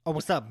Oh,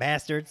 what's up,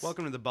 bastards?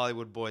 Welcome to the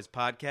Bollywood Boys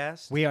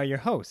podcast. We are your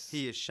hosts.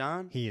 He is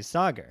Sean. He is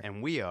Sagar.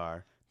 And we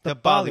are The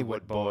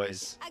Bollywood Bollywood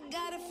Boys. I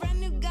got a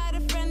friend who got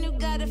a friend who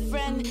got a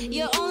friend.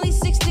 You're only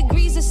 6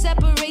 degrees of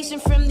separation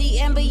from the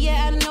end. But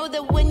yeah, I know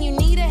that when you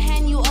need a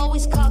hand, you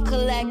always call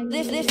collect.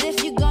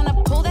 If you're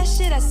gonna pull that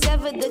shit, I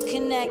sever the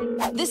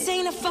connect. This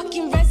ain't a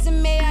fucking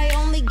resume, I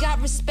only got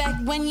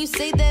respect. When you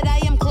say that I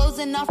am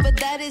closing off, but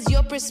that is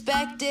your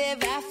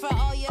perspective. After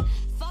all you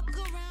fuck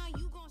around,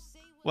 you gon' say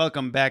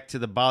Welcome back to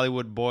the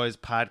Bollywood Boys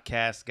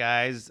podcast,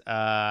 guys.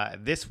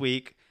 This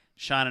week,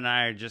 Sean and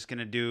I are just going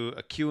to do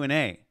a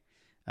Q&A.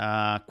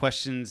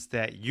 Questions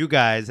that you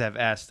guys have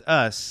asked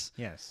us.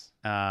 Yes.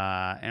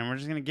 And we're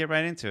just going to get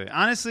right into it.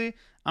 Honestly,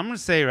 I'm going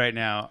to say right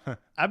now,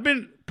 I've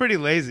been pretty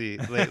lazy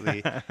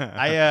lately.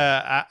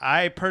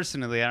 I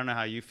personally, I don't know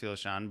how you feel,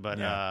 Sean, but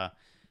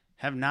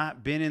have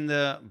not been in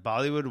the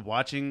Bollywood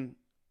watching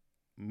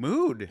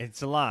mood.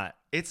 It's a lot.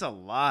 It's a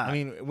lot. I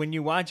mean, when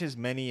you watch as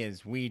many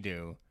as we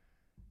do,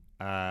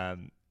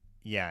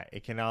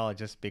 it can all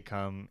just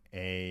become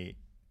a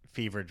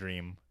fever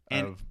dream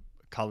of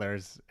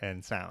colors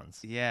and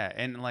sounds. Yeah,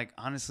 and like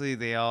honestly,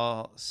 they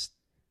all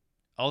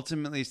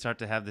ultimately start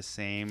to have the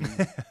same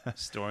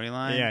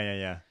storyline.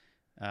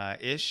 Yeah.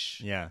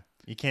 Ish. Yeah.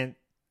 You can't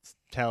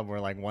tell where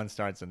like one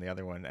starts and the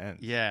other one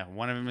ends. Yeah,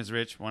 one of them is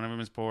rich, one of them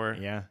is poor.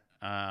 Yeah.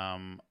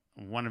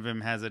 One of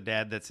them has a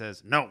dad that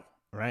says no,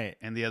 Right.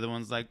 and the other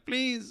one's like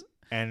please.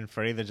 And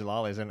Farida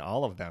Jalal is in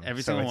all of them.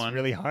 Every so single it's one.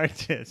 really hard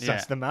to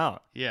suss them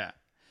out. Yeah.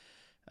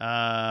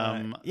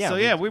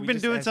 We We've been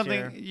doing just something.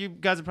 asked You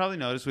guys have probably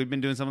noticed we've been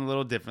doing something a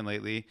little different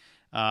lately,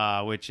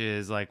 which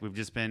is like we've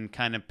just been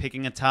kind of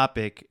picking a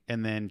topic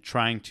and then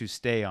trying to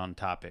stay on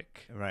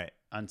topic Right.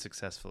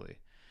 unsuccessfully.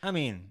 I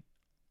mean,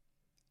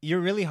 you're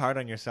really hard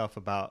on yourself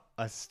about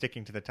us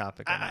sticking to the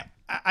topic. Or not.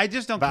 I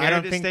just don't But I care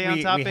don't to think stay on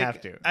we topic.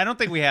 have to. I don't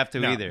think we have to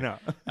No, either.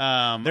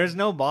 no. There's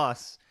no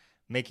boss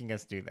making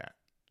us do that.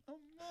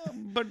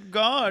 But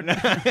God.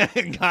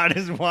 God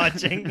is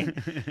watching.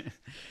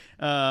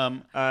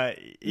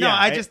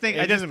 I just think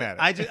it doesn't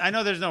matter. I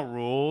know there's no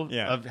rule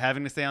Yeah. of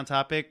having to stay on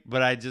topic,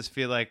 but I just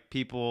feel like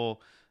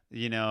people,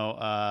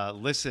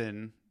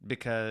 listen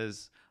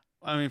because,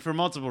 I mean, for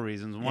multiple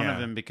reasons. One of Yeah.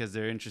 them because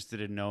they're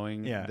interested in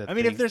knowing. Yeah. the I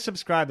mean, thing. if they're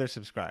subscribed, they're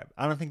subscribed.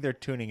 I don't think they're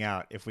tuning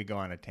out if we go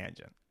on a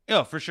tangent.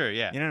 Oh, for sure,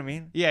 yeah. You know what I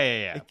mean?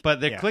 Yeah. But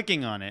they're yeah.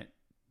 clicking on it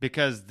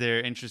because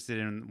they're interested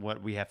in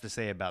what we have to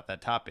say about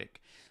that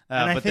topic.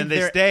 And I But then think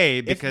they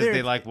stay because they're-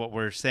 they like what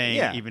we're saying,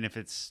 Yeah. even if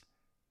it's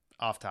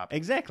off topic.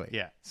 Exactly.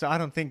 Yeah. So I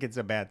don't think it's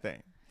a bad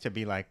thing to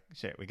be like,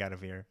 shit, we got to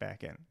veer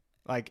back in.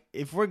 Like,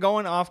 if we're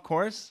going off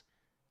course,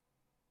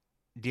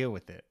 deal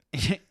with it.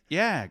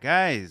 Yeah,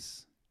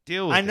 guys,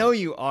 deal with it. I know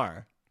you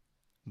are,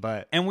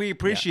 but And we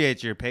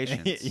appreciate your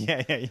patience.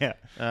 yeah.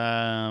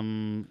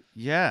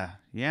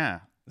 Yeah.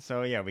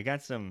 So yeah, we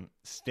got some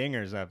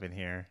stingers up in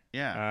here.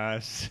 Yeah.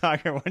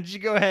 Sagar, why don't you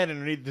go ahead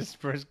and read this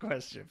first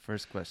question?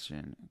 First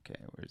question. Okay,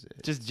 where is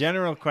it? Just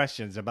general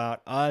questions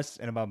about us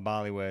and about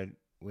Bollywood.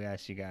 We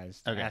asked you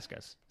guys to ask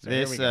us. So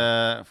here This we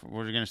go.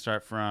 we're going to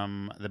start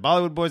from the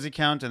Bollywood Boys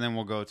account, and then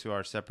we'll go to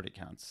our separate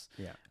accounts.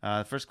 Yeah.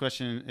 The first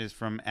question is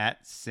from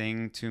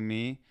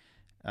 @SingToMe.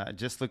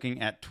 Just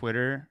looking at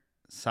Twitter,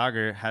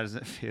 Sagar, how does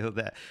it feel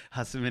that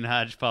Hasan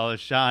Minhaj follows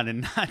Sean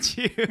and not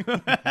you?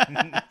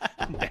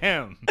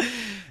 Damn.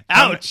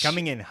 Ouch.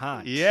 Coming in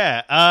hot.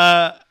 Yeah.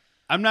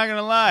 I'm not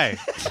gonna lie.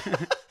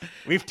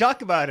 We've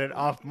talked about it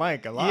off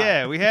mic a lot.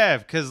 Yeah, we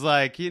have, because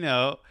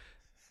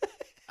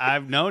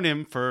I've known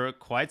him for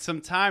quite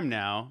some time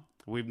now.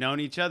 We've known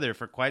each other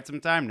for quite some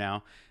time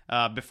now.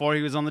 Before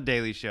he was on the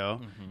Daily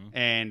Show,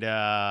 and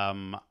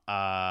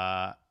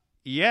I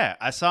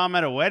saw him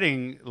at a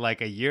wedding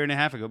like a year and a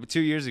half ago, but 2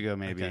 years ago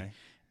maybe. Okay.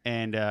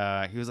 And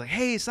he was like,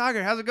 "Hey,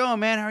 Sagar, how's it going,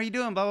 man? How are you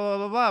doing? Blah blah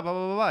blah blah blah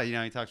blah blah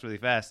blah." He talks really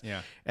fast.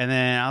 Yeah. And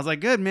then I was like,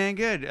 "Good, man,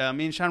 good."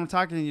 Me and Sean were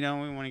talking. We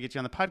want to get you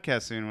on the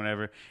podcast soon,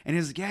 whatever. And he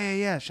was like,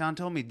 "Yeah. Sean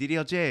told me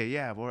DDLJ.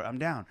 Yeah, I'm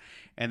down."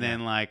 And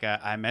then I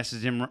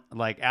messaged him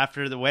like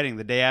after the wedding,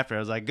 the day after. I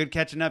was like, "Good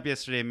catching up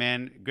yesterday,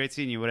 man. Great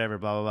seeing you. Whatever.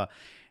 Blah blah blah."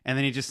 And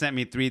then he just sent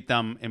me 3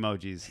 thumb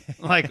emojis.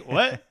 Like,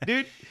 what,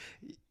 dude?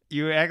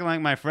 You were acting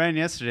like my friend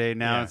yesterday.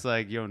 Now Yeah. it's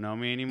like you don't know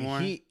me anymore.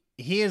 He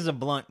is a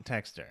blunt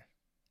texter.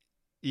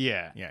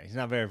 Yeah. Yeah, he's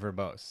not very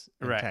verbose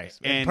in Right.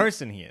 text. In And-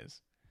 person, he is.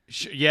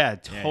 Yeah,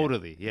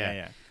 totally.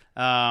 Yeah.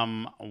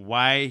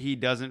 Why he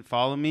doesn't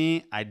follow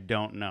me, I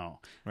don't know.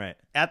 Right.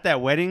 At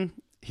that wedding,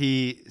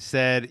 he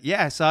said,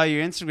 "Yeah, I saw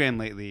your Instagram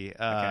lately.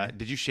 Okay.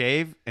 Did you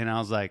shave?" And I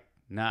was like,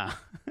 "Nah."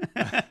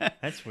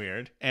 That's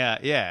weird.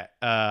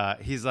 Yeah.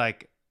 He's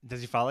like,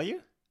 Does he follow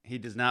you? he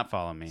does not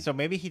follow me. So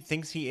maybe he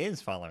thinks he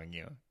is following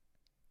you,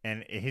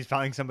 and he's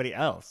following somebody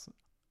else.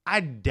 I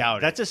doubt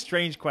That's a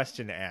strange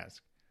question to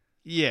ask.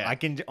 Yeah. I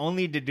can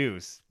only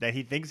deduce that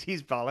he thinks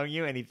he's following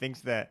you, and he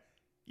thinks that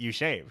you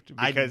shaved.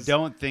 I Because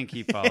don't think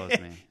he follows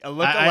me. A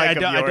lookalike I of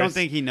don't, I don't yours-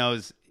 think he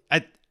knows.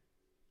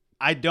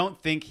 I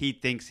don't think he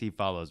thinks he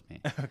follows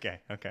me. Okay.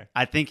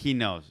 I think he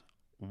knows.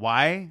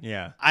 Why?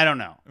 Yeah. I don't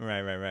know.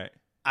 Right.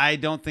 I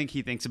don't think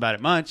he thinks about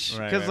it much.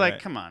 Right, Because, right.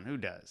 come on, who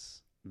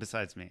does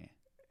besides me?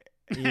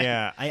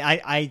 Yeah,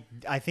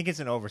 I think it's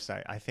an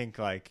oversight. I think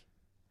like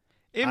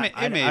It may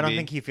I don't be.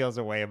 think he feels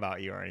a way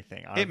about you or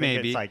anything. I don't It think may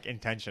it's be. like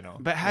intentional.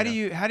 But how do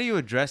you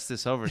address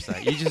this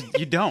oversight?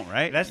 You don't,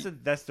 right?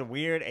 That's the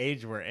weird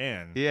age we're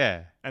in.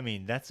 yeah. I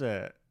mean, that's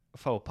a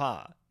faux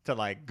pas to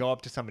like go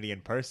up to somebody in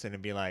person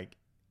and be like,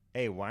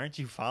 "Hey, why aren't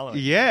you following?"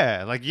 me?"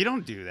 Yeah, like you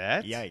don't do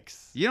that.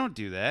 Yikes. You don't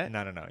do that.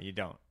 No, you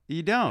don't.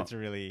 You don't. It's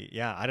really,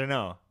 yeah, I don't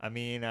know. I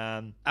mean,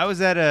 I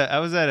was at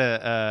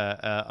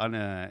a on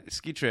a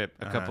ski trip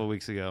a couple of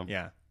weeks ago.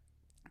 yeah,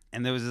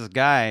 And there was this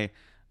guy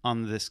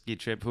on this ski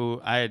trip who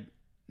I had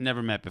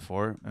never met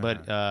before,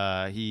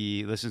 but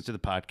he listens to the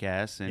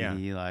podcast and Yeah.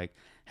 he like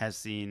has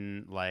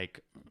seen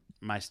like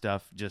my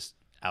stuff just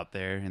out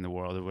there in the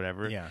world or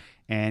whatever. yeah.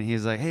 And he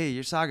was like, "Hey,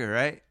 you're Saga,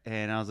 right?"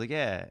 And I was like,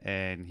 "Yeah."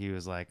 And he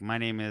was like, "My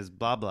name is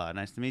blah blah.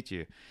 Nice to meet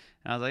you."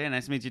 And I was like, "Yeah,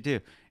 nice to meet you too."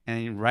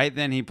 And right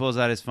then he pulls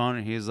out his phone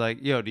and he was like,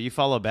 "Yo, do you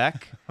follow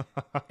back?"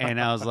 And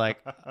I was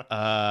like,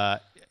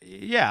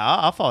 "Yeah,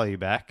 I'll follow you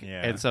back."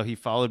 Yeah. And so he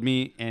followed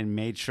me and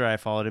made sure I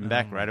followed him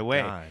back Oh right my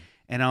away. God.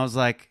 And I was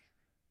like,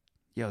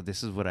 "Yo,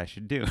 this is what I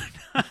should do."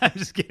 I'm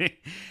just kidding.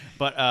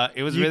 But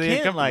it was You really can't,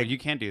 uncomfortable. like- You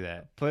can't do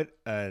that. Put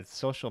a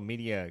social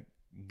media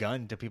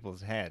gun to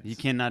people's heads. You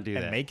cannot do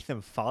and that. make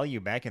them follow you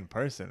back in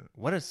person.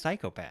 What a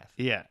psychopath.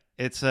 Yeah,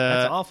 it's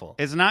That's awful.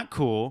 It's not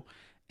cool.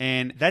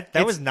 And That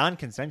it's- was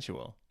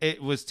non-consensual.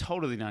 It was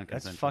totally That's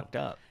non-consensual. fucked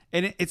up.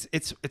 And it's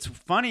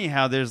funny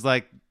how there's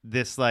like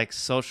this like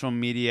social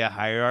media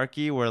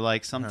hierarchy where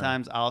like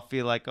sometimes I'll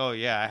feel like, oh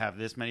yeah, I have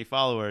this many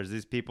followers.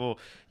 These people,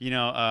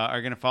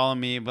 are gonna follow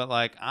me, but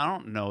like I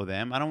don't know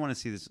them. I don't want to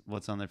see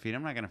what's on their feed.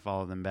 I'm not gonna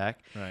follow them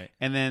back. Right.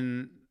 And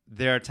then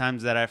there are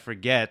times that I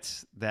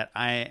forget that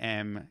I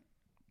am,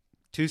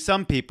 to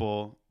some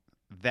people,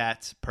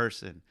 that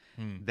person.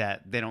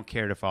 That they don't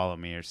care to follow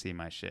me or see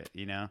my shit,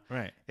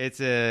 Right.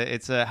 It's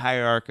a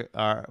hierarchy.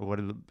 That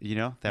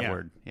Yeah.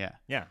 word, yeah.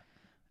 Yeah.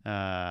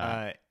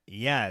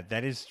 Yeah,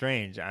 that is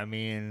strange. I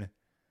mean,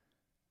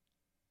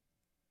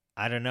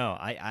 I don't know.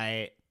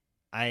 I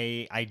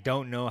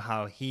don't know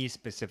how he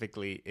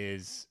specifically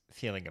is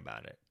feeling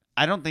about it.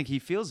 I don't think he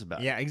feels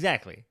about it. Yeah,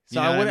 exactly. So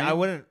You know what I I mean?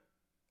 wouldn't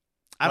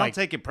I don't like,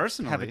 take it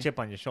personally. have a chip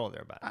on your shoulder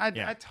about it.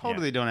 I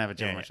totally don't have a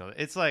chip on my Yeah. shoulder.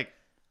 It's like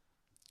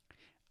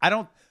I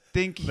don't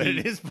think he. But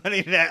it is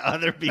funny that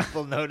other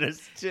people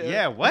notice too.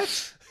 Yeah,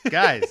 what?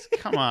 Guys,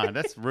 come on,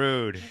 that's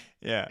rude.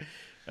 Yeah.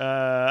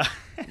 Uh,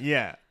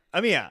 Yeah.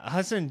 I mean, yeah,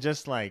 Hassan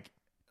just like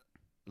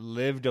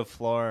lived a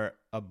floor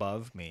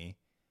above me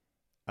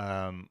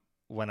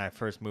when I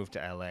first moved to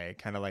LA,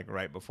 kind of like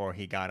right before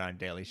he got on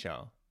Daily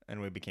Show and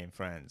we became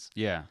friends.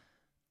 yeah,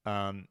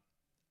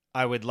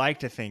 I would like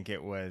to think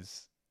it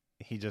was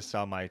he just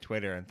saw my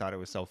Twitter and thought it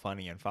was so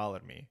funny and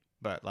followed me.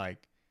 But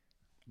like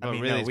but I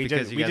mean, really, no, it's we because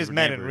just you we guys just were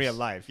met in neighbors. real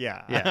life.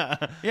 Yeah. Yeah.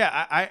 Yeah.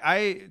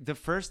 I the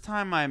first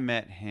time I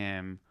met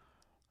him,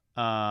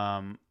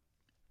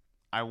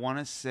 I want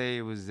to say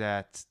it was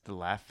at the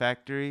Laugh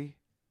Factory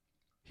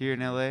here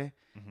in LA.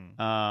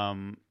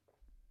 Mhm.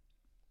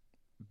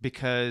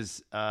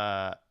 Because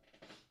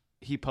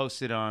he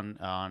posted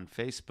on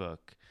Facebook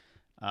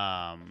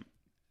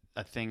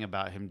a thing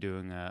about him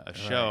doing a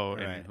show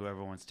right. and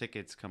whoever wants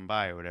tickets come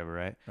by or whatever,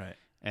 right? Right.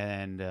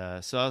 And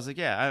so I was like,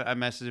 yeah, I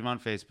messaged him on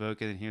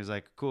Facebook and then he was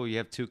like, cool, you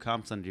have 2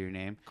 comps under your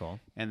name. Cool.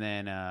 And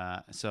then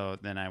so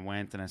then I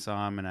went and I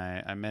saw him and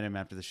I met him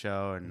after the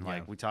show and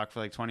like we talked for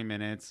like 20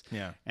 minutes.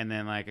 Yeah. And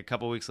then like a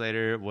couple weeks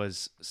later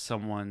was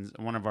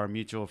one of our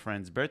mutual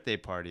friends' birthday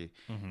party.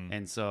 Mhm.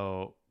 And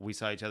so we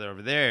saw each other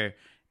over there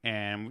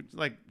and we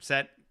like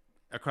sat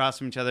across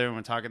from each other and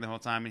we're talking the whole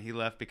time and he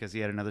left because he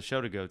had another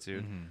show to go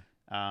to.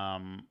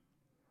 Mhm.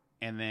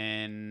 And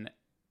then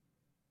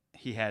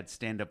he had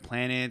Stand Up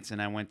Planets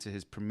and I went to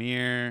his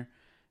premiere.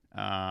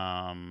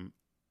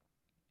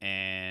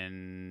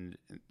 And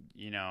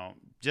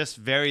just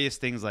various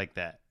things like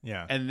that.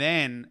 Yeah. And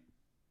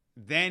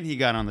then he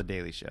got on the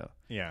Daily Show.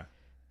 Yeah.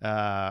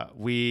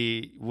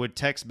 We would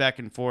text back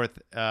and forth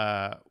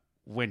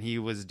when he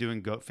was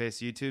doing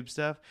Goatface YouTube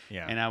stuff.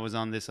 Yeah. And I was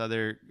on this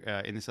other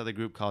in this other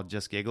group called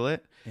Just Giggle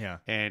It. Yeah.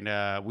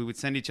 And we would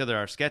send each other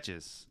our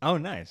sketches. Oh,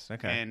 nice.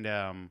 Okay. And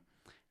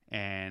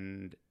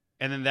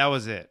then that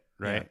was it,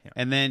 right? Yeah.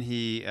 And then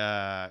he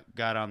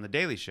got on the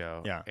Daily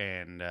Show. Yeah.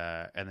 And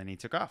then he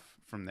took off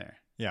from there.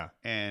 Yeah.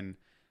 And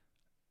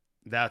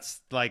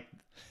that's like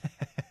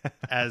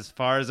as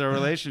far as our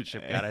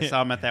relationship got. I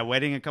saw him at that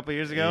wedding a couple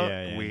years ago.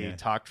 Yeah, we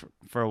talked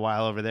for a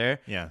while over there.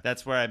 Yeah.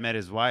 That's where I met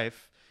his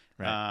wife.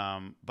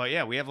 Right. But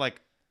yeah, we have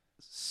like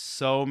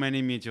so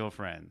many mutual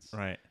friends.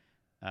 Right.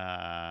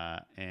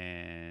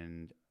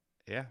 And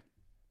yeah.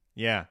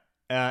 Yeah.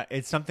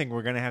 It's something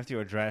we're going to have to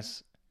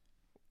address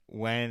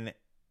when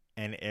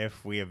and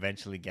if we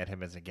eventually get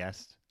him as a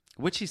guest.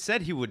 Which he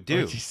said he would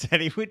do. Which he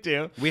said he would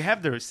do. We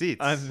have the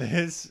receipts.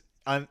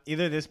 On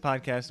either this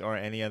podcast or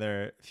any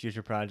other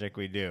future project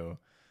we do.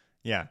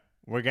 Yeah.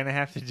 We're going to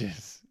have to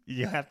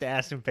you have to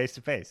ask him face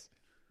to face.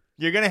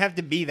 You're going to have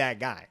to be that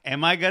guy.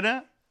 Am I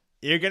gonna?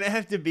 You're gonna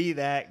have to be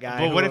that guy.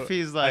 But what who if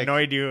he's like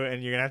annoyed you,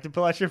 and you're gonna have to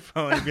pull out your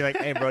phone and be like,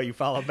 "Hey, bro, you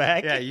follow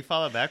back?" Yeah, you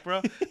follow back,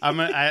 bro.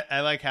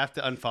 I like have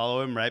to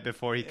unfollow him right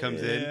before he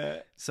comes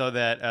in, so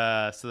that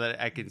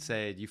I can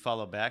say you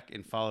follow back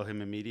and follow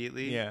him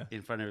immediately. Yeah.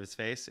 In front of his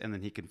face, and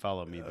then he can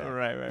follow me back.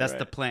 Right. That's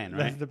the plan, right?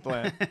 That's the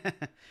plan.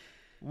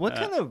 What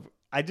kind of?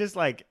 I just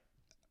like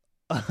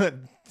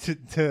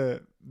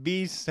to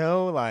be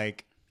so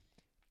like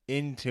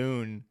in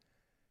tune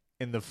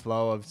in the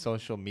flow of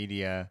social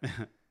media.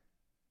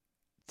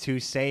 To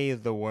say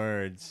the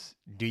words,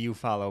 "Do you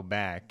follow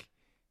back?"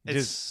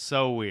 It's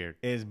so weird.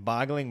 Is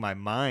boggling my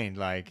mind.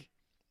 Like,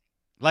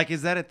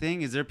 is that a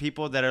thing? Is there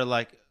people that are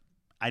like,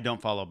 I don't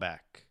follow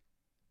back?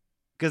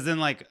 Because then,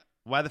 like,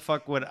 why the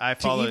fuck would I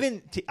follow?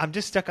 I'm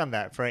just stuck on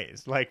that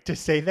phrase. Like, to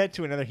say that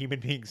to another human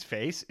being's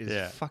face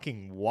is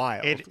fucking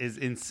wild. It is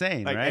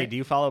insane, like, right? Hey, do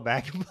you follow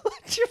back? Pull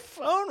out your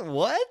phone?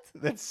 What?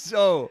 That's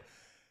so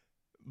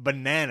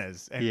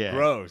bananas and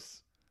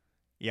gross.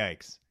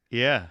 Yikes.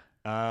 Yeah.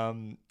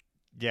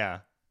 Yeah,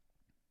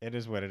 it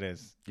is what it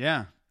is.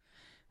 Yeah.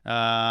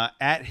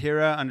 At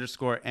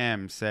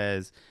Hira_M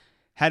says,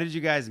 how did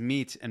you guys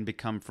meet and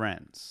become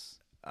friends?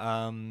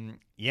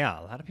 Yeah,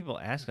 a lot of people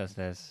ask us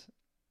this.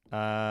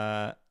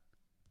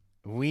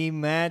 We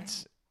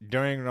met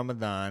during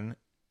Ramadan,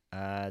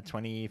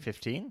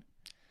 2015.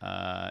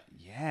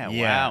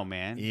 Wow,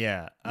 man.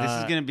 Yeah. This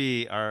is going to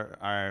be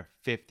our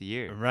 5th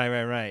year.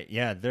 Right.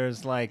 Yeah,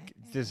 there's like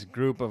this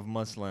group of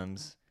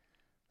Muslims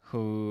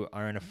who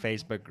are in a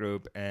Facebook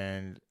group,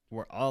 and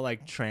we're all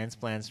like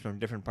transplants from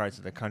different parts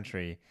of the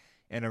country.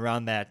 And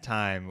around that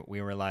time,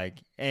 we were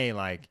like, hey,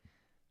 like,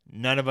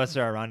 none of us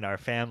are around our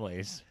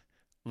families.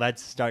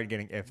 Let's start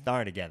getting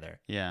iftar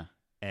together. Yeah.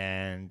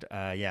 And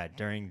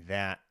during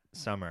that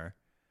summer,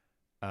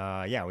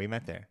 we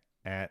met there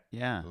at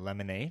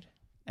Lemonade.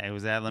 It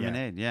was at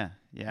Lemonade. Yeah.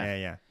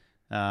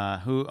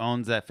 Who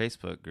owns that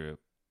Facebook group?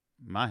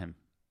 Mahim,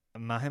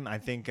 I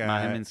think.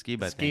 Mahim and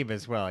Skeeb, I think. Skeeb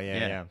as well.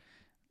 Yeah.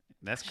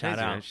 That's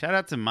crazy. Shout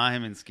out to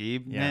Mahim and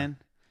Skeeb, man.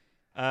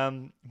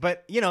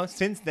 But,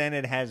 since then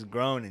it has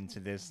grown into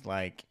this,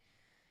 like,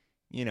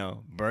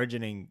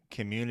 burgeoning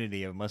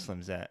community of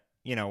Muslims that,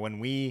 when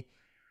we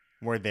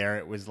were there,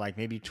 it was like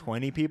maybe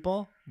 20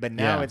 people. But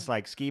now it's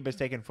like Skeeb has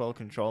taken full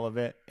control of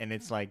it, and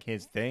it's like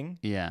his thing.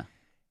 Yeah.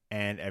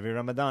 And every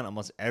Ramadan,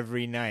 almost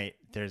every night,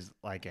 there's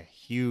like a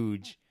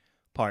huge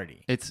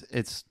party.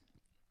 It's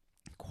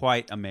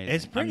quite amazing.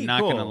 It's pretty I'm not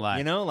cool. Gonna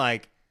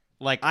lie.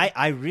 Like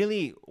I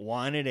really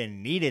wanted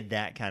and needed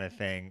that kind of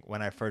thing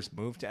when I first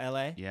moved to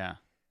LA. Yeah.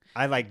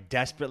 I like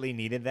desperately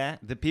needed that.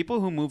 The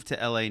people who move to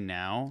LA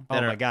now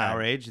that are God.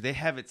 our age, they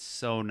have it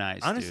so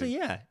nice. Honestly,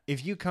 dude. yeah.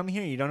 If you come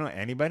here and you don't know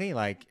anybody,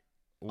 like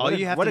all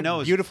you have to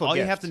know is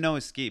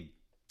Skeeb.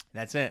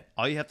 That's it.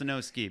 All you have to know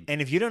is Skeeb.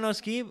 And if you don't know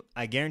Skeeb,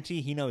 I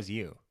guarantee he knows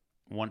you.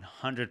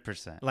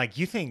 100%. Like,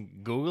 you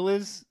think Google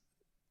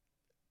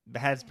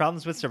has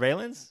problems with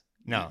surveillance?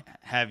 No.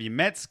 Have you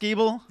met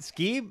Skeeble?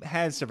 Skeeb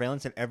has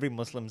surveillance in every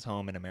Muslim's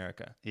home in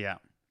America. Yeah.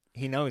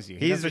 He knows you.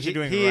 He knows what you're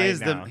doing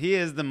now. He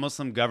is the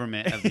Muslim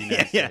government of the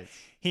United States.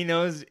 He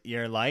knows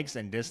your likes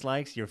and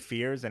dislikes, your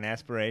fears and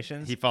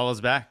aspirations. He follows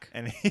back.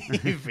 And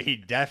he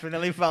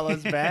definitely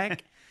follows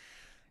back.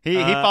 He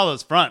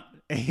follows front.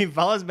 He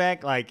follows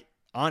back, like,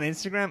 on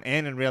Instagram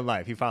and in real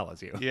life. He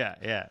follows you.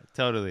 Yeah,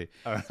 totally.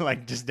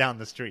 Like, just down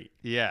the street.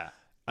 Yeah.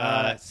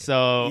 Shout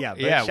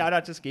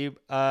out to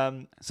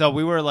Skeeb. So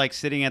we were like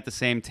sitting at the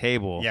same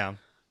table. Yeah.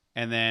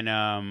 And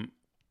then,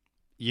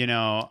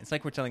 it's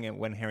like we're telling a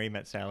When Harry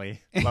Met Sally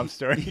love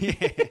story.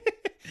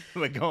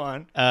 But go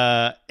on.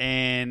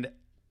 And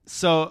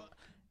so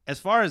as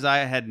far as I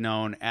had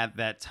known at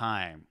that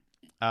time,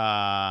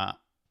 I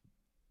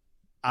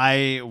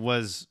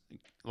was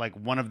like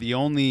one of the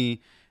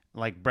only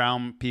like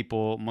brown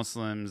people,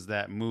 Muslims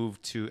that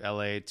moved to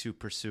LA to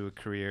pursue a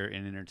career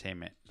in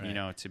entertainment,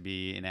 to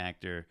be an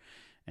actor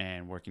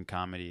and work in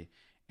comedy.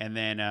 And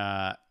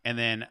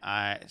then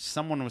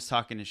someone was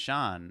talking to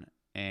Sean,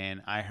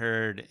 and I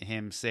heard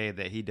him say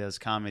that he does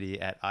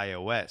comedy at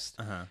IO West.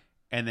 Uh-huh.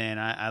 And then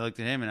I looked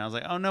at him and I was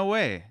like, oh, no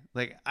way.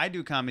 Like, I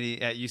do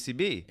comedy at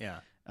UCB. Yeah.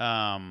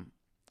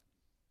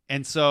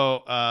 And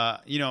so,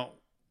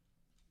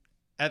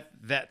 at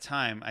that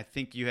time, I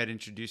think you had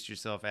introduced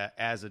yourself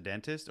as a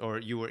dentist, or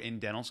you were in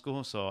dental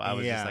school. So I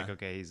was just like,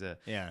 okay, he's going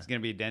to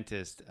be a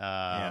dentist.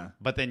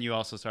 But then you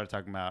also started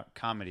talking about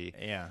comedy.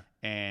 Yeah.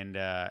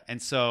 And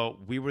so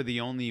we were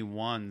the only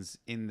ones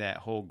in that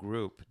whole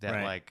group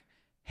that like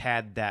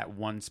had that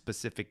one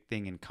specific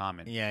thing in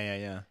common.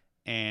 Yeah.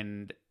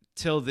 And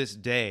till this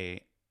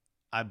day,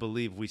 I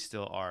believe we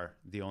still are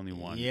the only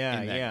one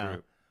in that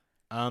group.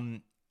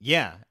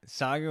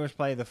 Sagar was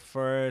probably the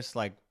first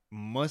like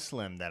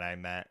Muslim that I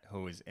met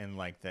who was in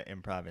like the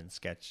improv and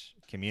sketch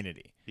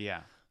community.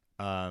 Yeah.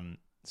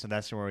 So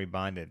that's where we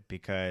bonded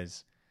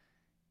because,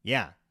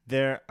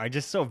 there are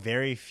just so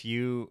very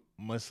few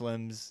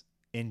Muslims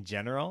in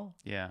general.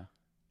 Yeah.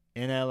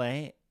 In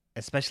LA,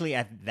 especially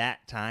at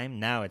that time.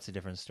 Now it's a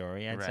different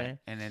story, I'd say.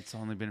 And it's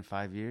only been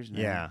 5 years now.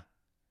 Yeah.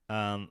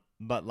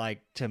 But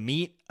like to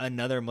meet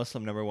another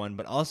Muslim number one,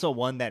 but also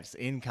one that's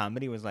in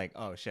comedy was like,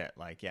 oh shit,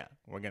 like yeah,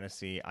 we're gonna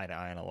see eye to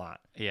eye on a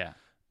lot. Yeah.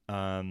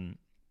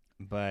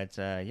 But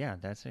yeah,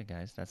 that's it,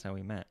 guys. That's how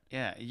we met.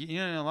 Yeah, you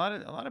know, a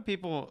lot of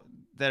people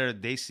that are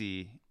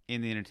Desi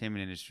in the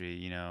entertainment industry,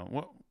 you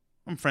know,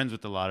 I'm friends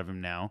with a lot of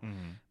them now.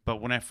 Mm-hmm.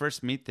 But when I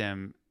first meet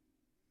them,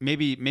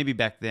 maybe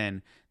back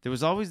then, there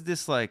was always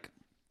this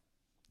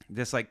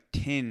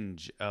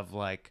tinge of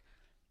like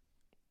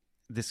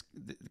this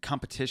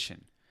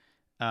competition.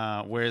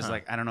 Whereas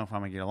like I don't know if I'm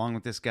gonna get along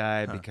with this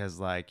guy because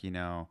like, you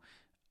know,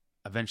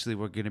 eventually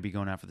we're gonna be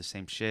going out for the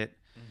same shit.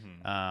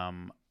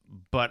 Mm-hmm.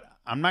 But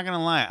I'm not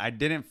gonna lie, I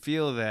didn't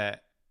feel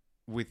that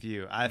with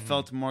you. I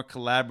felt more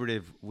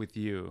collaborative with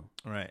you,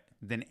 Right.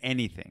 than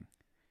anything.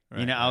 Right,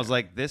 You know, I was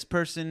right. like, this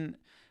person,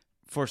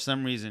 for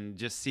some reason,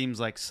 just seems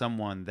like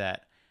someone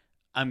that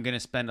I'm gonna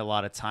spend a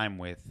lot of time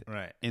with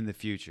Right. in the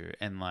future,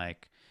 and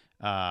like,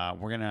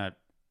 we're gonna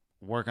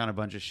work on a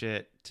bunch of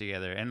shit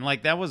together. And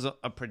like, that was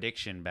a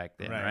prediction back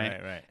then,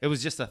 right? Right. It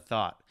was just a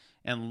thought.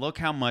 And look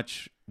how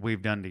much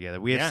we've done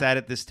together. We have Yeah. sat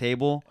at this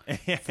table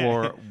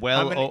for How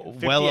well many-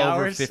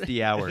 over 50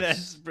 50 hours.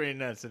 That's pretty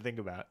nuts to think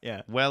about.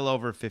 Yeah. Well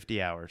over 50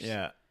 hours.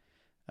 Yeah.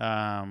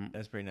 Um,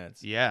 That's pretty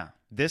nuts. yeah.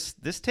 This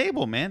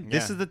table, man.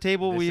 This Yeah. is the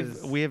table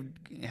This we have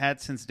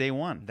had since day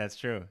one. That's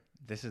true.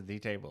 This is the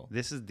table.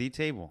 This is the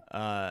table.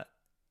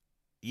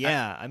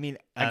 Yeah. I mean,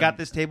 I got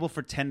this table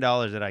for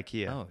 $10 at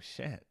IKEA. Oh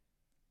shit.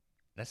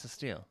 That's a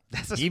steal.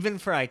 That's Even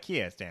for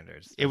IKEA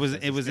standards. It was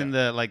that's a in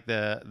steal.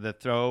 the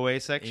throwaway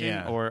section,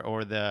 Yeah.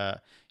 or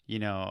the, you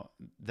know,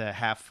 the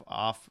half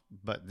off,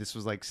 but this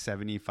was like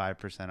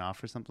 75%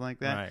 off or something like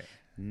that. Right.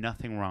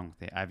 Nothing wrong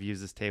with it. I've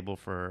used this table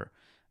for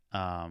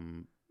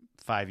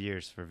 5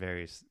 years for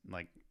various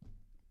like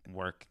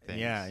work things.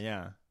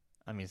 Yeah.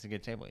 I mean, it's a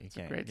good table. You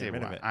can't Great get table.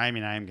 rid of it. I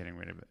mean, I am getting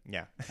rid of it.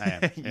 Yeah. I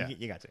am, You- yeah.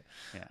 you got to.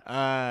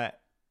 Yeah.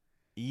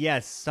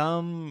 Yes,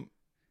 some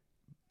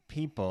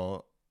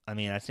people, I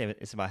mean, I'd say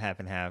it's about half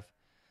and half.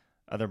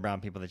 Other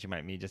brown people that you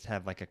might meet just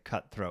have like a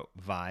cutthroat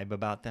vibe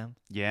about them,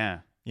 Yeah.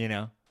 you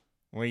know,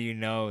 where you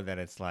know that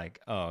it's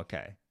like, oh,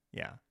 okay,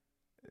 yeah,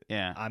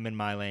 Yeah. I'm in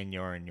my lane,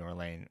 you're in your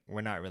lane.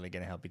 We're not really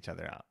going to help each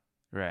other out,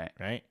 Right.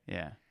 right?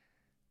 Yeah.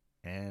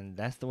 And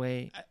that's the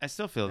way. I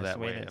still feel That's that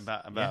the way way it is.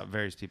 about Yeah.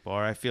 various people,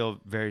 or I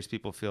feel various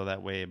people feel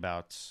that way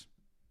about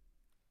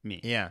me.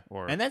 Yeah.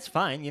 Or And that's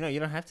fine. You know, you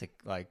don't have to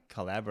like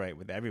collaborate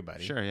with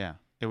everybody. sure, yeah.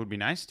 It would be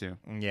nice to.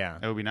 Yeah.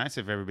 It would be nice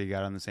if everybody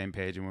got on the same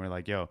page and we were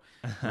like, "Yo,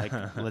 like,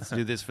 let's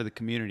do this for the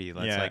community.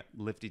 Let's Yeah. like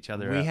lift each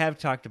other We up." have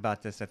talked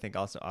about this, I think,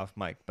 also off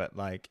mic, but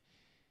like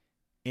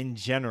in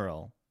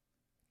general,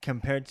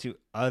 compared to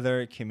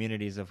other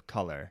communities of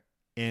color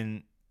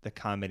in the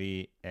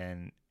comedy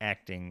and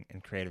acting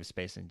and creative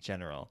space in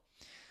general,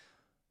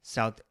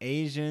 South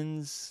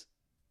Asians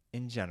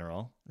in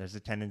general, there's a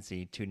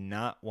tendency to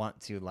not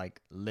want to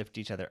like lift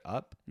each other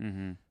up,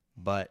 Mm-hmm.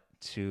 but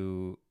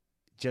to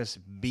just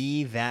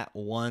be that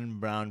one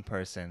brown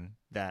person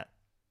that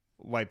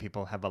white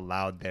people have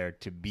allowed there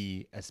to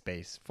be a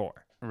space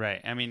for. Right.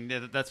 I mean,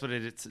 that's what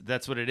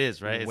that's what it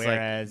is, right? It's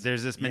Whereas- like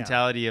there's this yeah.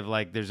 mentality of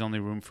like there's only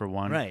room for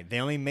one. Right. They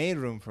only made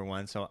room for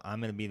one, so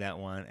I'm gonna be that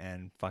one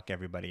and fuck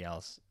everybody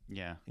else.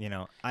 Yeah. You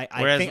know, I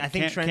Whereas think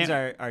can't- trends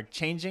can't- are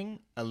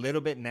changing a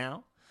little bit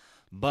now,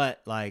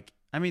 but like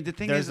I mean, the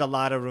thing there's is, a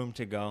lot of room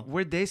to go.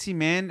 we're Desi,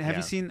 man. Have Yeah.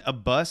 you seen a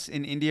bus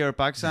in India or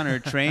Pakistan or a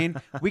train?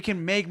 We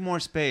can make more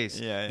space.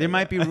 Yeah, there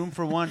might be room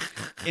for one.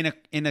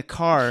 In a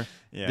car,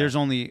 Yeah. there's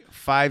only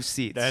 5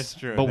 seats. That's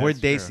true, But we're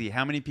that's true. Desi.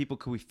 How many people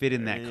could we fit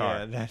in that car?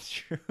 Yeah, that's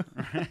true.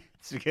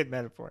 It's a good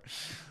metaphor.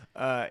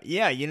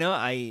 Yeah, you know,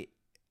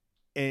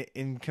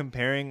 in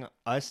comparing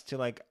us to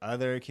like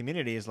other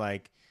communities,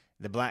 like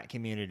the Black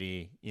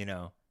community, you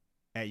know,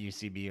 at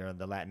UCB or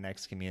the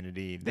Latinx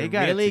community, They they're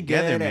got it really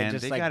together, good man. at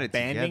just They like got it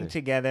banding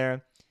together.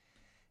 together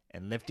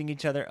and lifting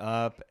each other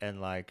up and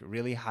like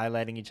really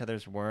highlighting each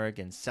other's work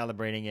and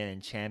celebrating it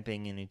and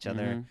championing each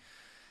other. Mhm.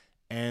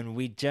 And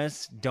we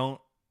just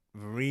don't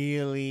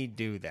really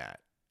do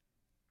that.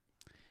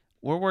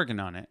 We're working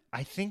on it.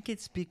 I think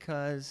it's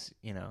because,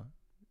 you know,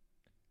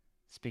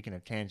 speaking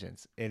of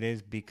tangents, it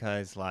is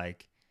because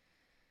like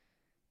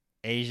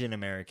Asian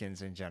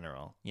Americans in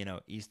general, you know,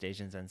 East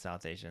Asians and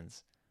South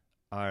Asians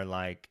are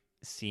like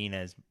seen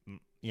as,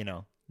 you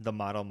know, the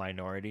model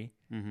minority.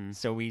 Mm-hmm.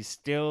 So we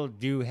still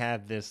do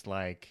have this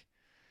like,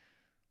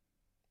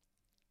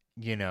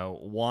 you know,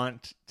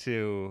 want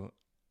to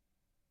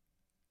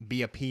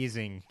be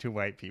appeasing to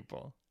white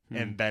people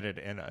embedded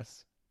in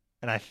us.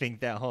 And I think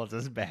that holds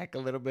us back a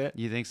little bit.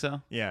 You think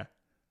so? Yeah.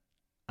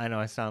 I know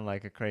I sound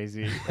like a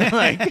crazy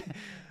like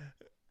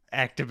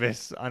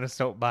activist on a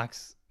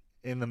soapbox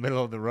in the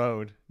middle of the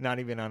road, not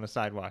even on a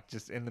sidewalk,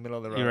 just in the middle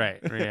of the road. You're right.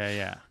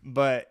 Yeah.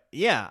 But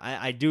yeah,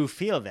 I do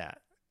feel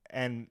that.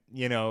 And,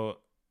 you know,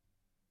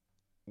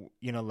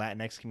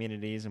 Latinx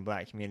communities and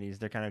Black communities,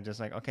 they're kind of just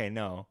like, okay,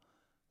 no,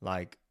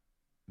 like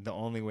the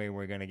only way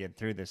we're going to get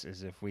through this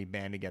is if we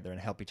band together and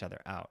help each other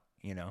out,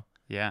 you know?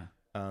 Yeah.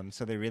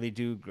 So they really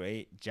do a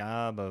great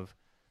job of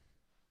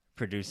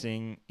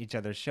producing each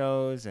other's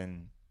shows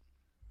and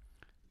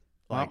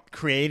like Well-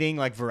 creating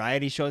like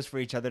variety shows for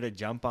each other to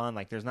jump on.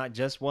 Like there's not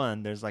just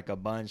one. There's like a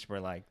bunch where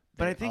like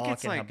But they I think all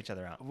it's can like help each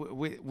other out.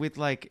 with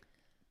like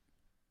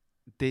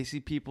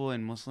Desi people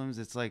and Muslims,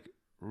 it's like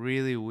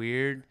really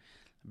weird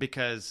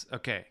because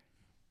okay,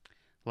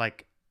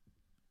 like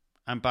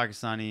I'm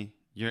Pakistani,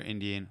 you're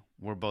Indian,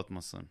 we're both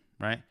Muslim,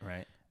 right?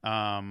 Right.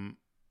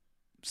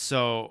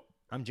 So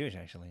I'm Jewish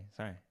actually.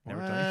 Sorry.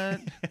 Never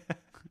told you.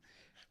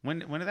 when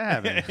did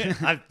that happen?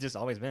 I've just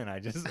always been. I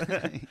just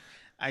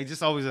I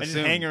just always I just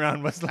assume. hang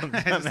around Muslims.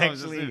 I just I'm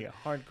always actually assume.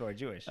 hardcore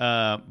Jewish.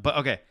 But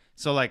okay,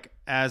 so like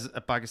as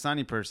a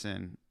Pakistani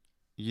person,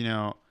 you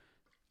know,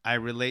 I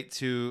relate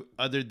to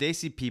other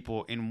Desi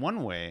people in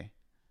one way,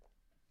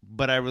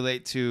 but I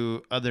relate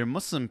to other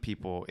Muslim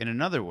people in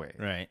another way.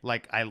 Right.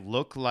 Like I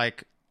look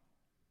like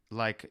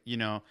you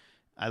know,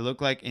 I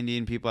look like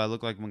Indian people. I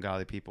look like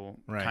Bengali people,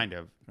 Right. kind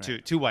of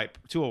Right.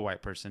 to a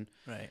white person.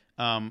 Right.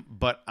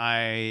 But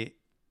I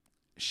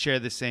share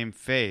the same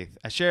faith.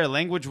 I share a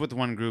language with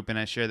one group, and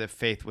I share the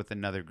faith with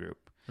another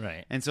group.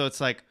 Right. And so it's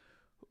like,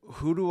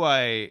 who do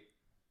I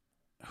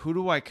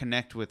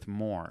connect with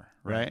more,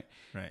 right?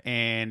 Right.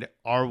 And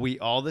are we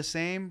all the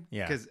same?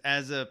 Yeah. Because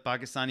as a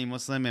Pakistani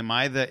Muslim, am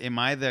I the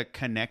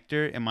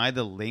connector? Am I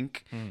the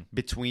link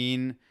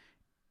between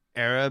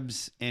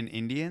Arabs and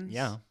Indians?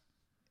 Yeah.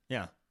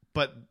 Yeah.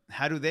 But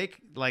how do they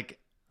like?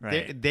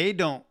 Right. They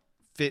don't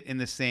fit in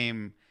the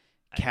same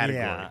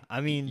category. Yeah. I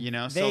mean, You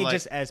know, so, they like-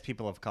 just as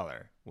people of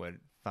color would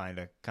find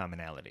a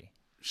commonality.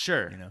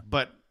 Sure, You know?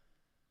 but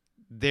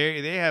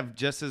they have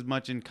just as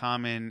much in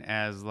common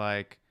as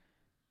like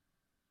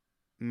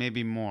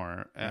maybe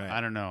more. Right.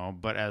 I don't know,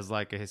 but as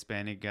like a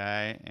Hispanic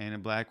guy and a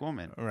black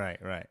woman, Right.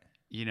 Right.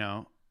 you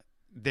know,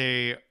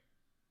 they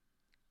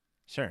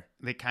Sure.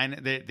 kind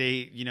of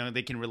they you know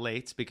they can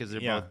relate because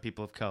they're Yeah. both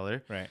people of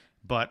color. Right.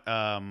 But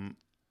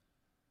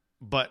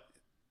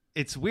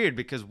it's weird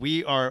because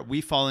we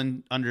fall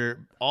in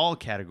under all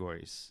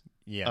categories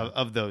Yeah.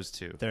 of those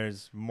two,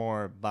 There's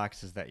more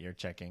boxes that you're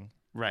checking,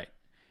 right?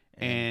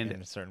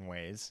 in certain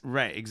ways.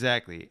 Right,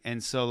 exactly.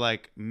 And so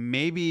like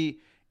maybe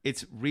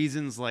it's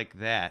reasons like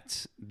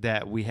that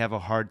we have a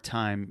hard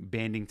time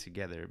banding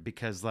together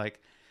because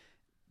like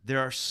there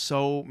are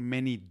so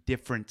many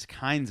different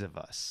kinds of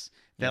us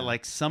that Yeah.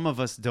 like some of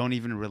us don't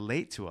even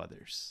relate to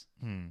others.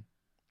 Does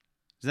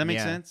that make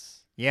Yeah.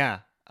 sense?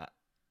 Yeah.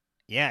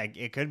 Yeah,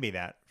 it could be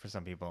that for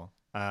some people.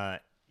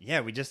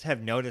 Yeah, we just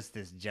have noticed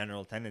this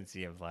general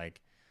tendency of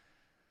like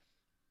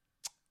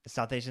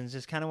South Asians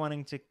just kind of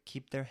wanting to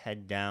keep their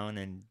head down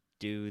and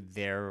do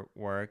their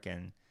work,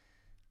 and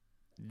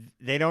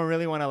they don't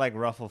really want to like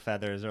ruffle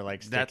feathers or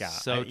like stick That's out.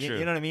 so true.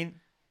 You know what I mean?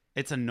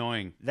 It's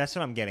annoing. That's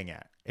what I'm getting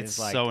at. It's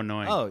like, so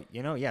annoying. Oh,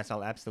 yes,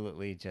 I'll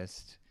absolutely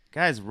just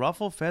Guys,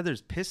 ruffle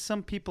feathers piss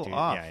some people do.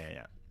 off.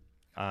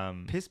 Yeah.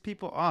 Piss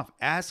people off.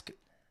 Ask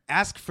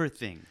for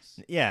things.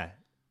 Yeah.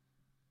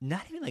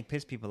 Not even like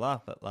piss people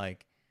off, but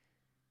like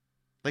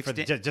Like for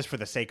just for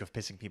the sake of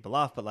pissing people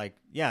off, but like,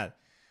 yeah,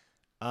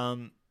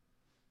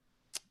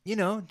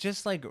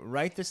 just like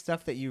write the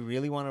stuff that you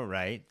really want to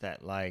write,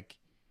 that like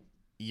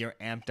you're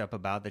amped up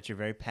about, that you're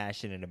very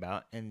passionate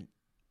about, and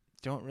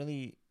don't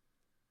really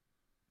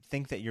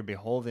think that you're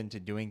beholden to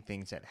doing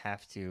things that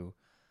have to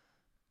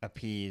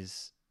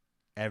appease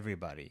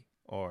everybody,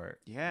 or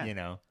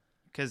Yeah.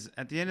 because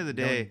at the end of the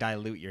don't day,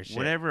 dilute your shit.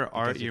 whatever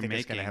because art you you're think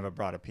it's gonna making- have a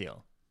broad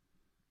appeal.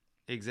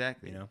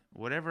 exactly. You know?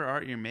 Whatever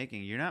art you're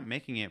making, you're not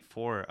making it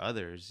for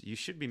others. You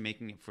should be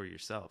making it for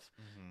yourself.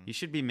 You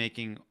should be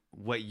making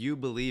what you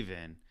believe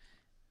in,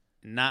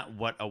 not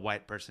what a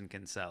white person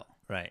can sell.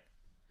 Right.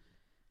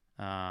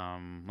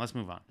 Let's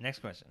move on. Next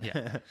question.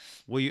 Yeah.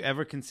 Will you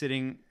ever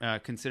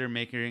consider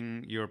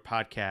making your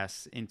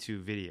podcast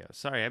into video?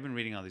 Sorry, I've been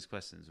reading all these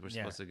questions. We're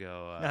Yeah. supposed to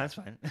go. No, that's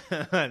fine.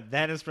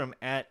 That is from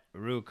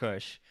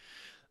 @RuKush.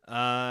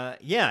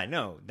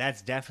 No,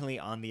 that's definitely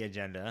on the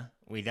agenda.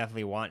 We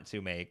definitely want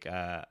to make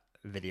a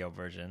video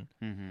version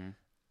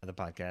of the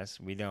podcast.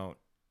 We don't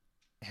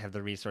have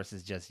the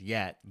resources just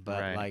yet,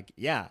 but Right.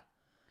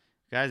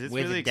 Guys, it's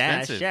with really Dash,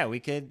 expensive. yeah, we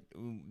could.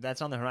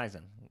 That's on the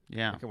horizon.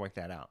 Yeah. We could work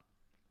that out.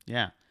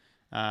 Yeah.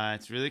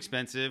 It's really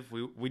expensive.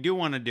 We do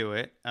want to do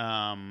it.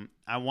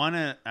 I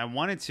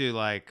wanted to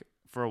like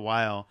for a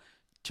while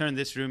turn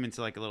this room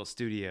into like a little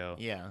studio.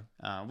 Yeah.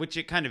 Which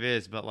it kind of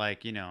is, but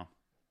like,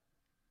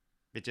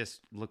 it just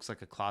looks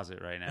like a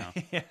closet right now.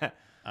 Yeah.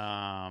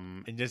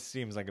 It just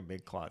seems like a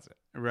big closet.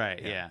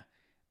 Right, Yeah.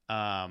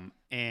 I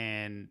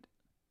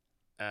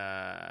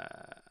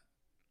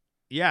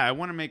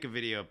want to make a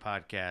video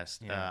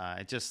podcast. Yeah.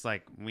 It's just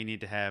like we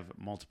need to have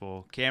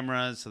multiple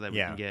cameras so that we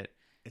Yeah. can get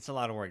It's a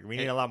lot of work. We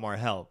need a lot more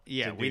help.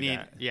 yeah, to we do need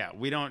that.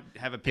 we don't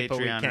have a People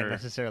we Patreon can't or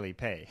necessarily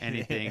pay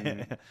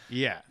anything.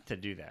 Yeah. to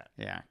do that.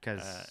 Yeah,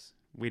 cuz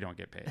we don't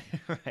get paid.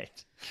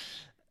 Right.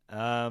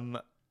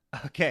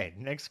 Okay,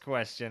 next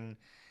question.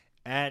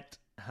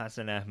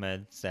 @Hassan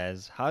Ahmed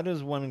says, how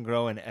does one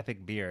grow an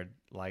epic beard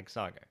like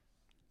Sagar?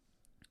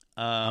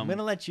 I'm going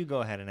to let you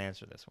go ahead and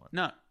answer this one.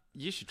 No,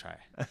 you should try.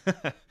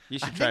 You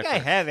I should try think I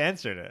first. have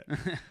answered it.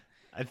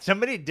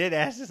 Somebody did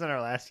ask this in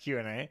our last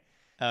Q&A,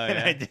 Oh, and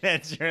yeah? I did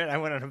answer it. I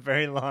went on a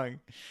very long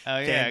Oh, yeah,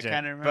 I tangent.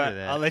 kind of remember but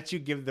that. I'll let you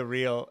give the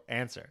real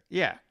answer.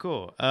 Yeah,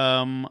 cool.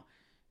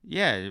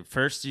 Yeah,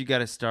 first you got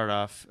to start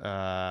off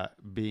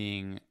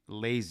being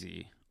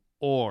lazy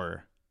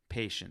or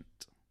patient.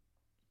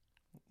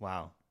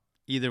 Wow.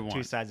 Either one.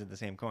 Two sides of the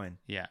same coin.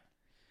 Yeah.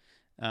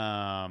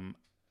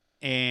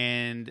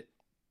 And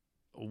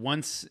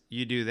once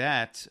you do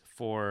that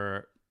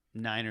for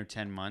 9 or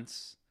 10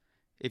 months,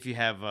 if you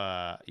have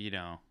a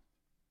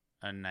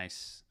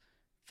nice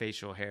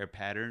facial hair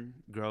pattern,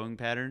 growing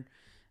pattern,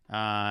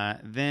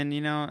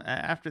 then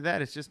after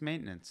that it's just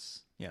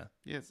maintenance. Yeah.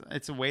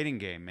 It's a waiting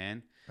game,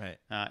 man. Right.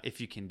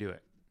 If you can do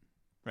it.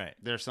 Right.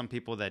 There are some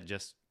people that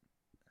just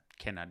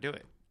cannot do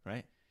it.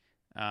 Right.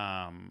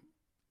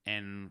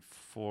 And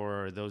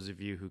for those of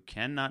you who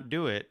cannot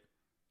do it,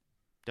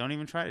 don't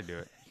even try to do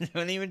it.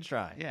 Don't even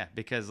try. Yeah,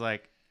 because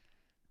like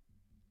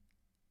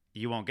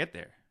you won't get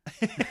there.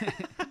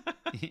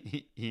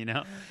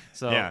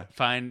 So Yeah.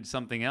 find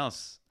something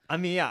else. I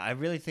mean, yeah, I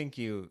really think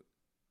you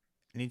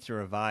need to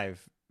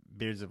revive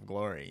Beards of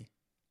Glory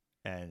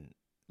and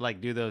Like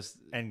do those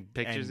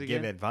pictures and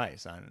again give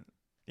advice on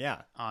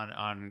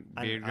on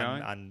beard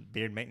growing. on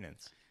beard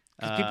maintenance.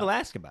 Because Uh, people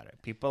ask about it.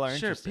 People are Sure,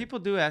 interested. people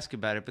do ask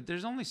about it, but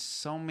there's only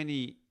so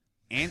many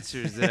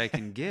answers that I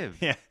can give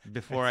Yeah,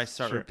 before I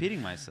start true.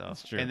 repeating myself.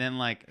 That's true. And then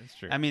like That's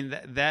true. I mean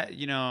that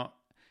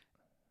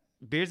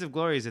Beards of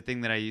Glory is a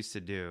thing that I used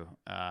to do.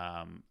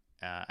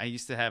 I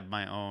used to have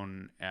my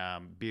own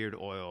beard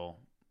oil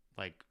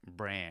like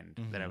brand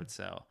that I would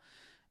sell,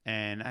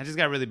 and I just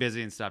got really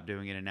busy and stopped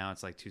doing it. And now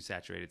it's like too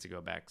saturated to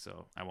go back,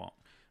 so I won't.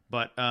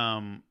 But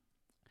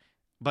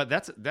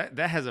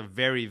that has a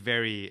very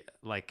very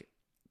like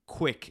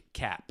quick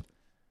cap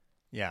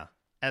Yeah.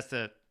 as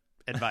to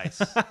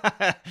advice.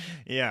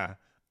 Yeah.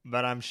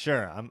 But I'm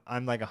sure,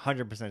 I'm like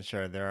 100%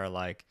 sure there are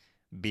like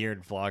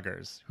beard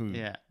vloggers who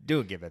Yeah.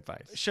 do give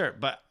advice. Sure,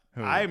 but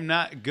Who? I'm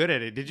not good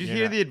at it. Did you You're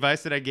hear not. the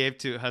advice that I gave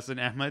to Hassan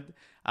Ahmed?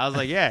 I was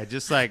like, yeah,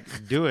 just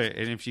like do it.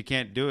 And if you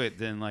can't do it,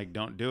 then like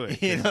don't do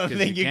it. You don't 'cause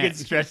think you can't. could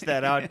stretch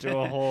that out to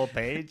a whole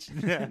page?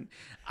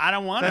 I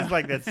don't want Sounds to.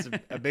 like that's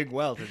a big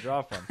well to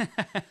draw from.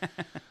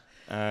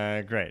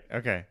 Great.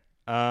 Okay.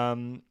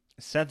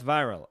 Seth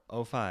Viral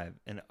 05,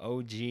 an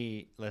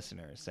OG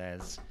listener,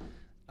 says,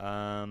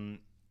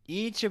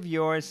 each of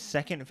your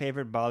second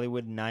favorite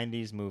Bollywood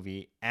 90s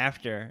movie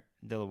after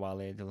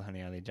Dilwale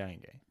Dulhania Le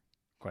Jayenge?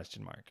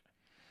 Question mark.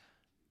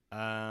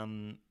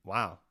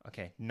 Wow.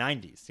 Okay.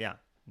 90s. Yeah.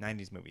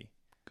 90s movie.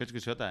 Kuch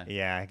kuch hota hai.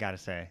 Yeah, I gotta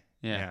say.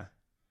 Yeah.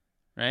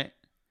 Right?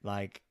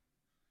 Like,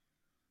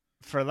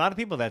 for a lot of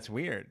people, that's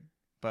weird,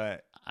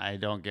 but I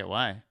don't get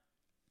why.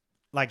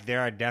 like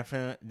there are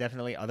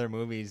definitely other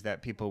movies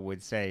that people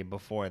would say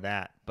before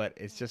that, but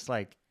it's just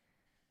like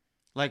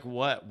Like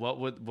what?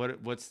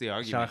 What's the Shah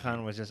argument?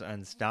 Khan was just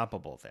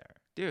unstoppable there.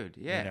 Dude,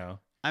 yeah. You know?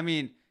 I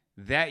mean,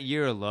 that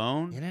year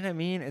alone, You know what I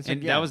mean? It's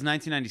and like, yeah, that was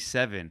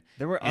 1997.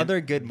 there were And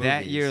other good movies.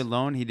 That year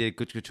alone, he did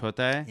Kuch Kuch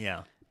Hota Hai.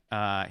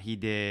 Yeah. He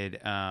did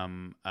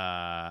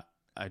a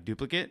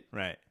Duplicate,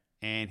 Right.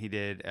 and he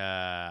did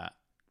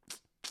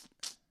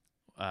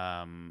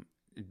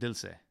Dil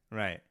Se.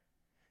 Right.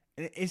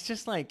 And it's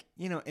just like,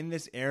 you know, in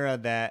this era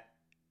that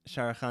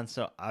Shah Rukh Khan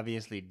so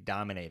obviously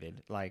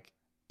dominated, like,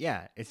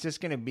 yeah, it's just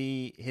going to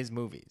be his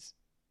movies.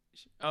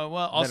 Oh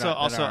well, That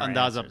also are our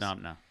Andaz answers.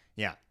 Apna.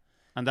 Yeah.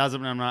 Andaz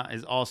Apna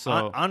is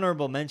also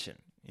Honorable mention.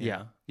 you Yeah,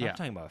 know? yeah. I'm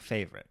talking about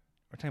favorite.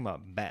 We're talking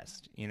about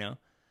best, you know?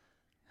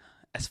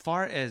 as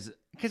far as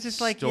Because it's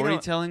like,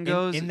 storytelling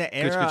goes. in the Kuch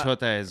era. Kuch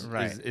Hota Hai is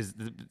Right.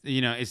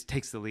 is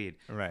takes the lead.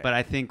 Right. But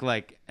I think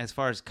like as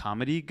far as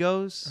comedy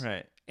goes,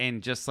 Right.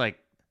 and just like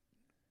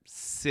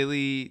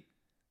silly,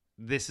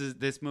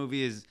 this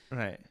movie is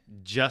Right.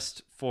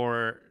 just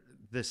for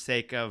the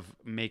sake of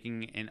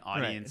making an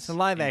Right. audience. It's a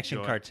live action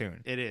enjoy.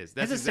 cartoon. It is. It's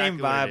That's the exactly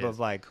same what vibe it of is.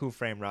 like Who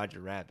Framed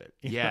Roger Rabbit.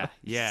 you Yeah, know?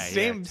 yeah,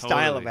 Same yeah,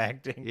 style of totally.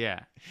 acting.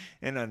 Yeah.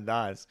 In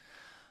Andaz.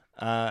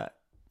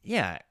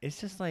 Yeah,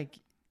 it's just like,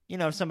 you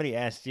know, if somebody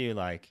asked you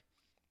like,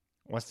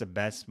 what's the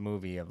best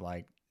movie of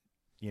like,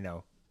 you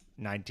know,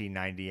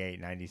 1998,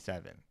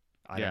 97?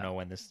 I Yeah. don't know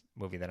when this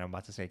movie that I'm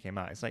about to say came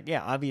out. It's like,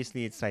 yeah,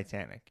 obviously it's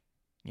Titanic.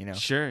 You know,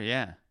 Sure.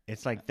 Yeah.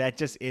 it's like that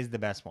just is the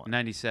best one.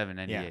 97,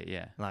 98.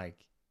 Yeah.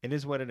 Like it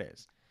is what it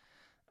is.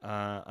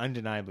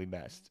 Undeniably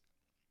best.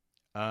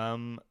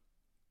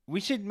 We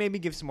should maybe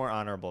give some more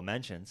honorable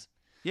mentions.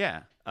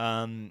 Yeah.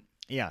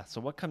 Yeah,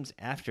 so what comes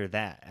after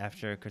that?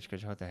 After Kuch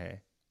Kuch Hota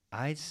Hai?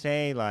 I'd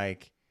say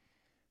like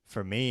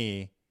for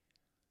me,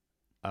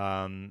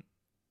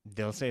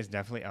 Dil Se is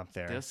definitely up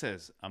there. This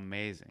is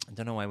amazing. I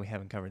don't know why we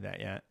haven't covered that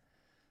yet.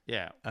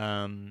 Yeah.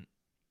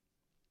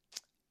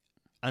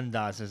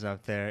 Andaz is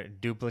up there.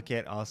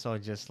 Duplicate also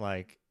just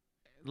like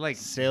Like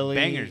silly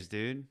bangers,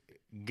 dude.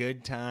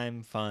 good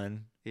time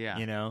fun. Yeah.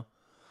 You know?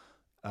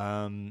 Do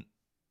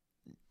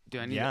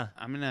I need yeah.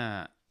 I'm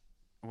gonna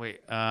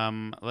wait.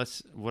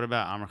 What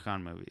about Amir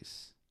Khan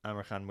movies?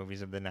 Amir Khan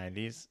movies of the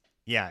 90s.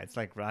 Yeah, it's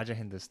like Raja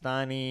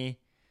Hindustani.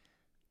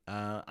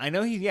 I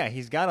know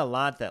he's got a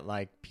lot that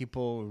like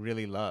people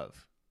really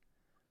love.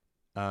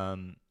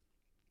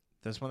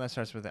 There's one that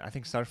starts with, I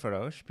think,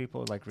 Sarfarosh.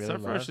 People like really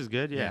love. Sarfarosh is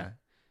good, yeah.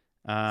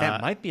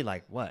 That might be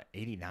like, what,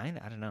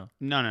 89? I don't know.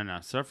 No.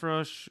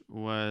 Sarfarosh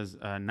was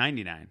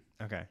 99.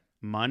 Okay.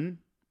 Mun,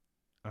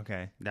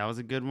 Okay. that was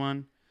a good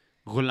one.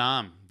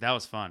 Ghulam, that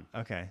was fun.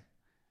 Okay.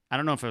 I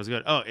don't know if it was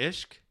good. Oh,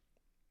 Ishq?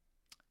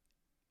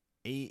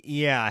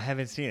 Yeah, I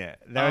haven't seen it.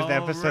 That was the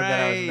episode that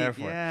I was there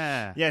for.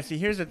 Yeah. Yeah, see,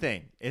 here's the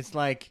thing. It's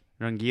like,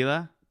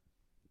 Rangila?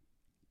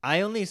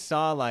 I only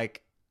saw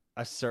like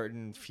a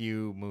certain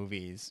few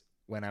movies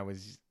when I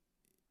was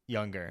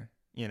younger,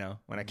 when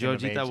I came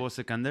of age. Jojita wo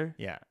Sikandar?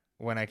 Yeah,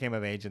 when I came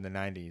of age in the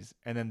 90s.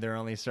 And then there are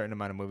only a certain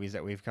amount of movies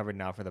that we've covered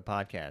now for the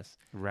podcast.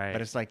 Right.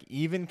 But it's like,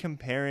 even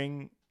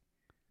comparing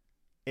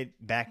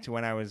it back to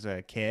when I was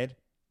a kid,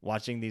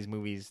 watching these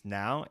movies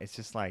now, it's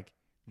just like,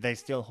 they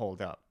still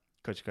hold up.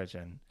 Kuch Kuch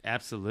and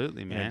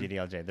Absolutely, man.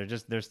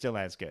 DDLJ. They're still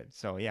as good.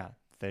 So yeah,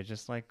 they're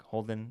just like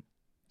holding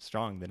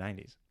strong the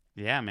 90s.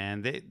 Yeah,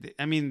 man.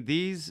 I mean,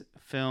 these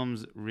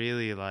films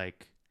really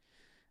like,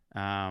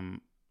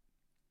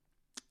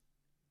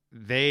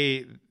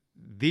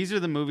 these are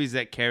the movies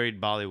that carried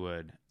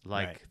Bollywood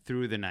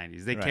through the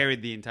 90s. They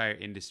carried the entire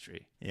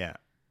industry. Yeah.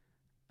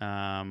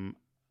 Hum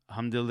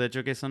Dil De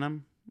Chuke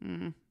Sanam.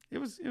 It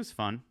was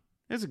fun.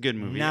 It was a good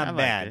movie. Not I liked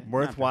bad. it.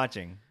 Worth Not bad.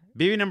 watching.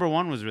 Baby Number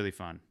One was really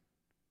fun.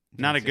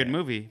 Not a Didn't see good it.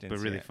 movie, Didn't but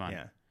see really it. fun.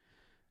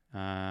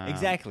 Yeah.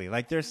 Exactly.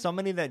 Like there's so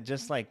many that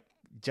just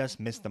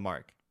missed the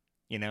mark,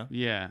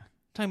 Yeah.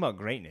 Talking about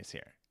greatness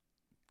here.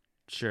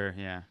 Sure,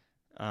 yeah.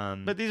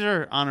 But But these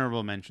are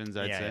honorable mentions,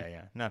 I'd say.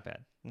 yeah. Not bad.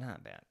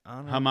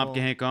 Hum Aapke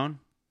Hain Kaun?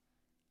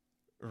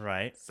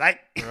 Right. Psych.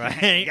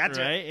 Right. Gotcha.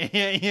 Right.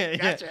 Yeah.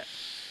 Gotcha.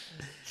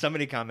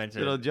 Somebody commented.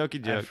 Little jokey I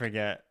joke.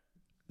 forget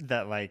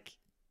that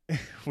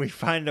we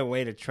find a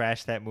way to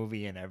trash that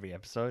movie in every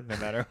episode, no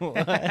matter what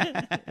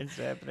is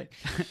happening.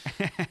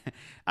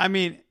 I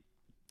mean,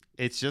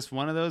 it's just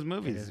one of those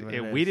movies. is what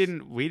it We is.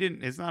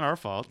 didn't. It's not our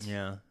fault.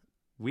 Yeah.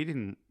 We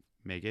didn't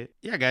make it.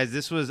 Yeah, guys,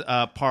 this was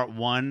part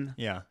 1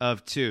 Yeah.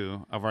 of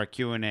 2 of our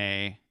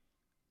Q&A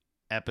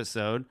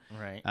episode.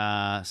 Right.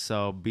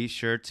 So be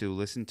sure to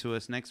listen to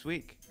us next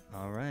week.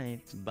 All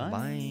right. Bye.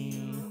 Bye.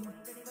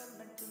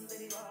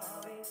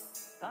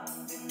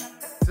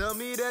 Tell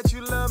me that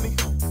you love me,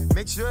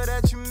 make sure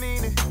that you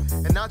mean it,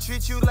 and I'll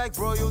treat you like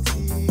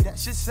royalty.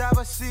 That's just how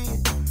I see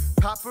it.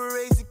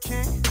 Paparazzi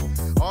king,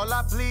 all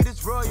I bleed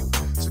is royal.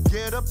 So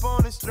get up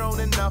on his throne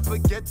and not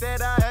forget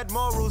that I had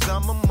morals.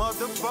 I'm a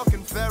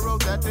motherfucking pharaoh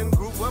that then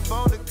grew up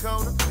on the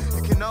corner.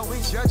 You can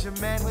always judge a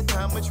man with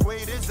how much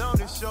weight is on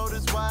his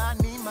shoulders. Why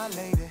I need my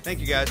lady. Thank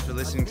you guys for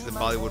listening to the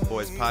Bollywood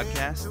Boys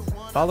podcast.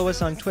 Follow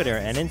us on Twitter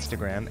and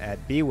Instagram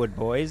at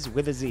BwoodBoys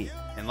with a Z.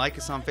 And like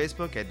us on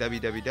Facebook at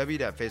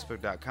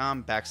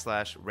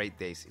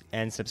www.facebook.com/RateDaisy.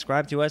 And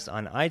subscribe to us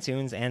on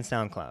iTunes and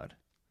SoundCloud.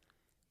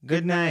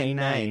 Good night,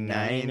 night,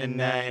 night,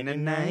 night, night,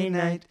 night,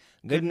 night.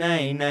 Good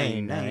night,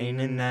 night, night,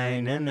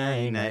 night,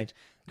 night, night.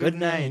 Good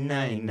night,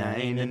 night,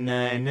 night,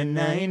 night,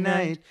 night,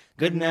 night.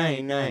 Good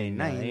night, night,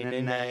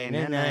 night, night,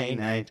 night,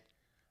 night.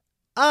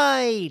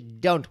 I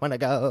don't want to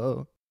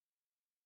go.